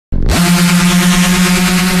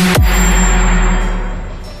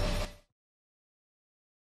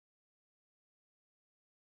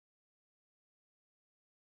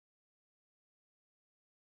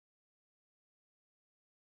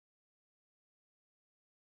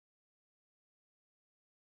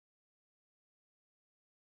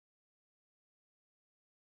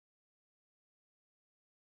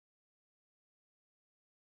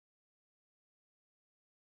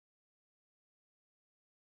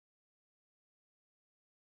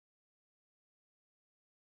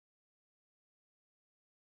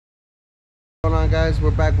What's going on, guys?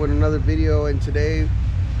 We're back with another video, and today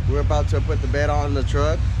we're about to put the bed on the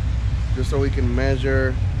truck just so we can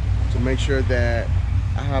measure to make sure that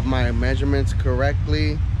I have my measurements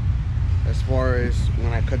correctly as far as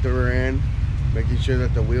when I cut the rear end, making sure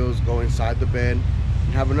that the wheels go inside the bed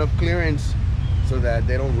and have enough clearance so that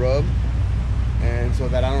they don't rub and so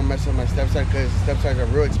that I don't mess up my step side, because step sides are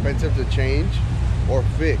real expensive to change or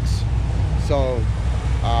fix. So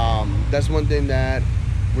that's one thing that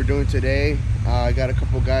we're doing today. I got a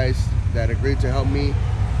couple guys that agreed to help me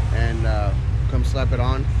and come slap it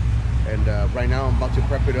on, and right now I'm about to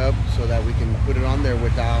prep it up so that we can put it on there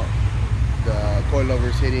without the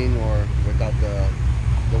coilovers hitting or without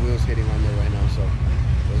the wheels hitting on there right now. So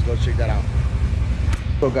let's go check that out.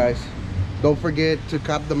 So guys, don't forget to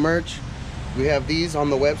cop the merch. We have these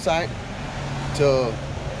on the website till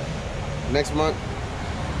next month,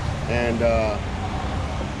 and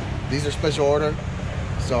these are special order.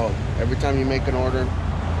 So every time you make an order,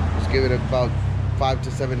 just give it about 5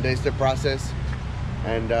 to 7 days to process.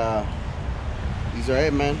 And these are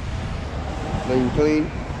it, man. Looking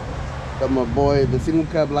clean. Got my boy the Cinema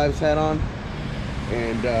Cab Lives hat on.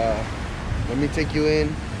 And let me take you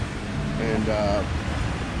in and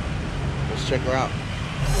let's check her out.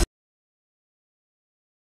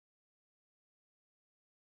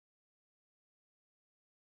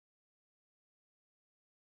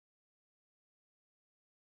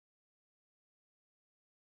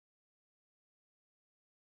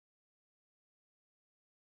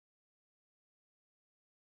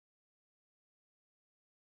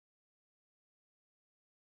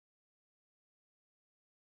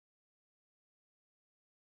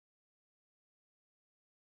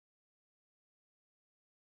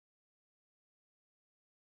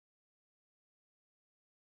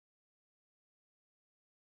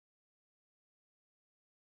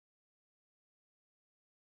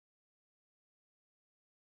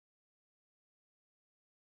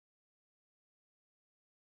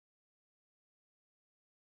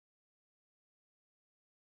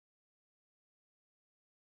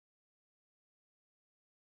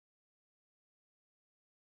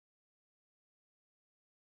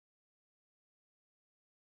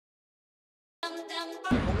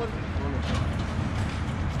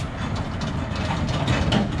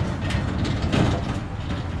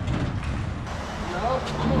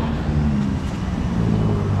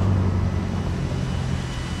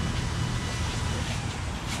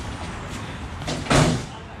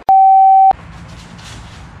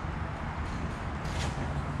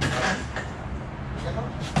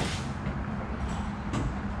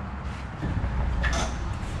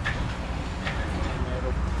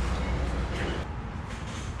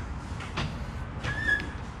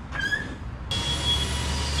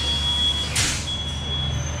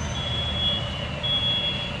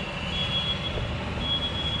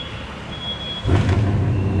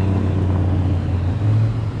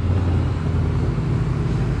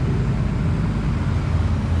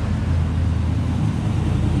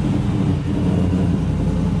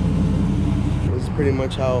 Pretty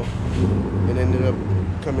much how it ended up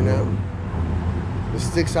coming out. It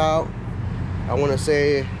sticks out, I want to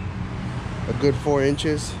say, a good 4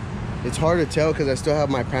 inches. It's hard to tell because I still have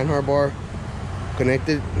my panhard bar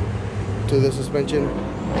connected to the suspension,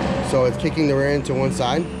 so it's kicking the rear end to one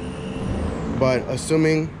side. But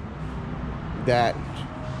assuming that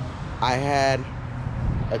I had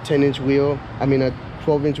a 10-inch wheel, I mean a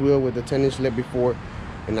 12-inch wheel with a 10-inch lip before,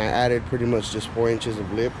 and I added pretty much just 4 inches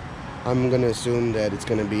of lip, I'm gonna assume that it's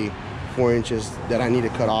gonna be 4 inches that I need to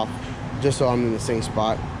cut off, just so I'm in the same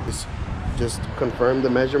spot. Just confirm the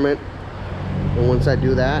measurement, and once I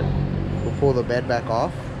do that, we'll pull the bed back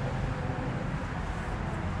off,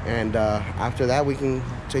 and after that we can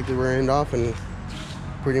take the rear end off and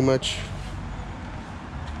pretty much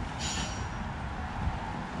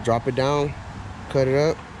drop it down, cut it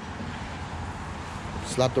up,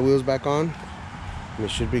 slap the wheels back on, and it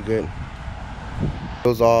should be good.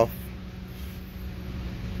 Wheels off.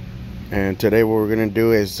 And today what we're gonna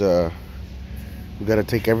do is we gotta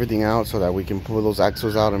take everything out so that we can pull those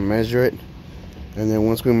axles out and measure it. And then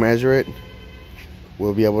once we measure it,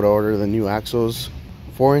 we'll be able to order the new axles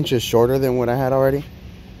 4 inches shorter than what I had already.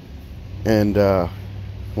 And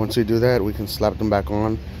once we do that, we can slap them back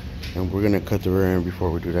on, and we're gonna cut the rear end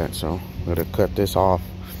before we do that. So I'm gonna cut this off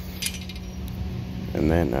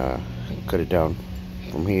and then cut it down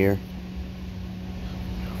from here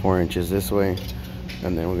 4 inches this way,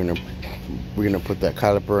 and then we're gonna put that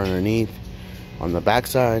caliper underneath on the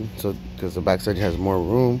backside, so because the backside has more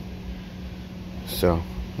room. So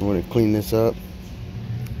I'm gonna clean this up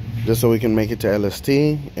just so we can make it to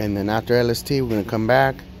LST, and then after LST we're gonna come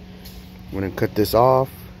back I'm gonna cut this off,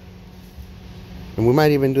 and we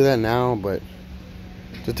might even do that now, but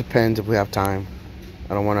it just depends if we have time.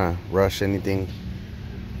 I don't want to rush anything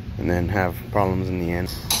and then have problems in the end.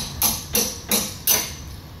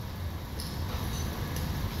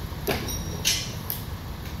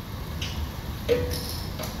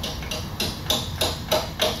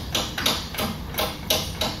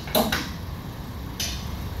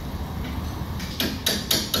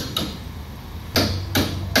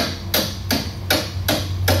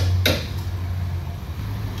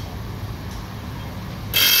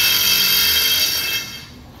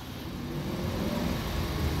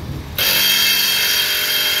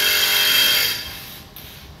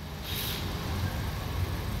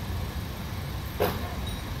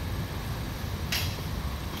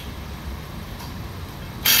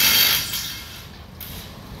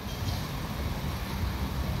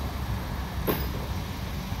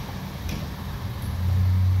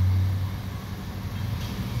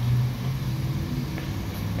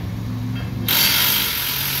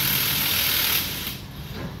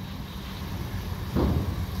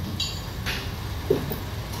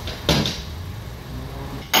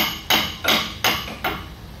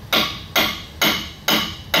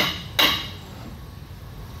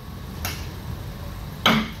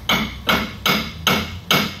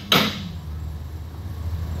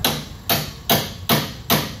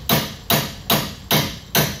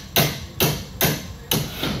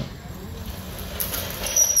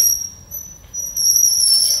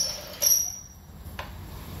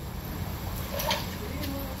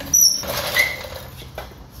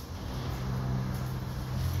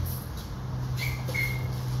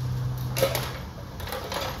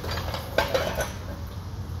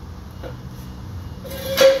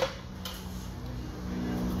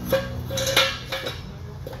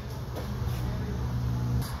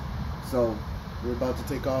 So we're about to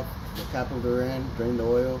take off the cap of the rear end, drain the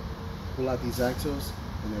oil, pull out these axles,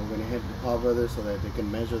 and then we're going to head to Paul Brothers so that they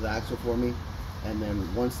can measure the axle for me. And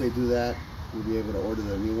then once they do that, we'll be able to order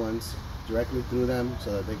the new ones directly through them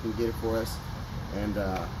so that they can get it for us. And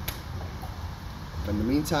in the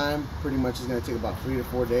meantime, pretty much it's going to take about 3 to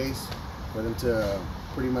 4 days for them to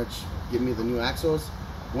pretty much give me the new axles.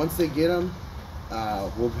 Once they get them,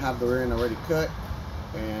 we'll have the rear end already cut,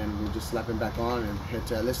 and we'll just slap it back on and head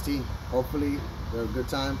to LST. Hopefully they're a good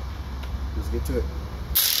time. Let's get to it.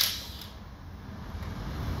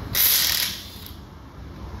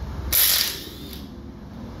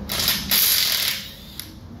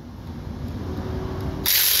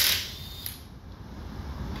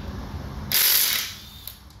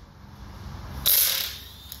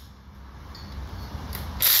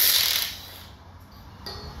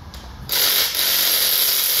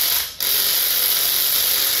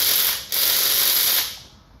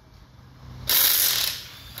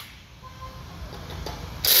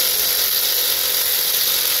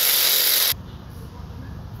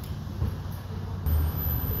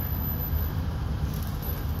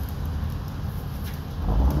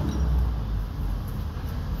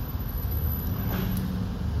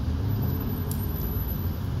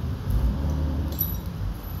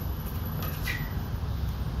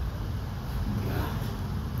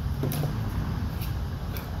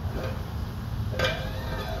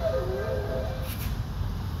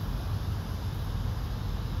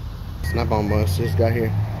 Snap-on bus just got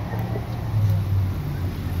here.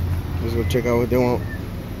 Let's go check out what they want.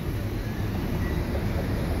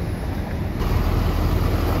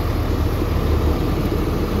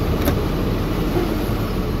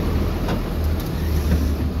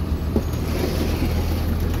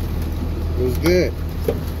 It was good.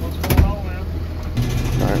 What's going on,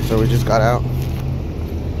 man? Alright, so we just got out.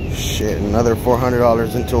 Shit, another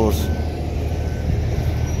 $400 in tools.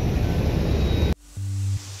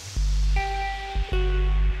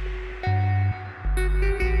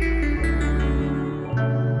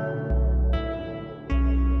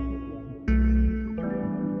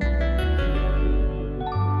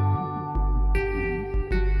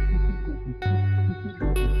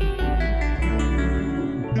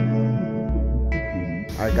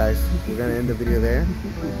 Alright guys, we're gonna end the video there.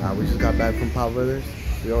 We just got back from Paul Brothers.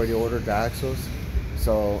 We already ordered the axles,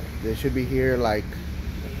 so they should be here like,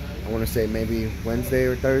 I want to say maybe Wednesday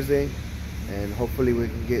or Thursday, and hopefully we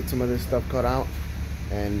can get some of this stuff cut out.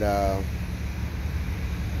 And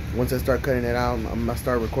once I start cutting it out, I'm gonna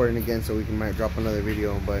start recording again so we can might drop another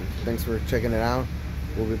video. But thanks for checking it out.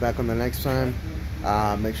 We'll be back on the next time.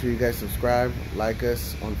 Make sure you guys subscribe, like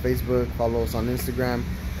us on Facebook, follow us on Instagram,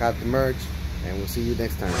 cop the merch, and we'll see you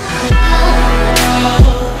next time.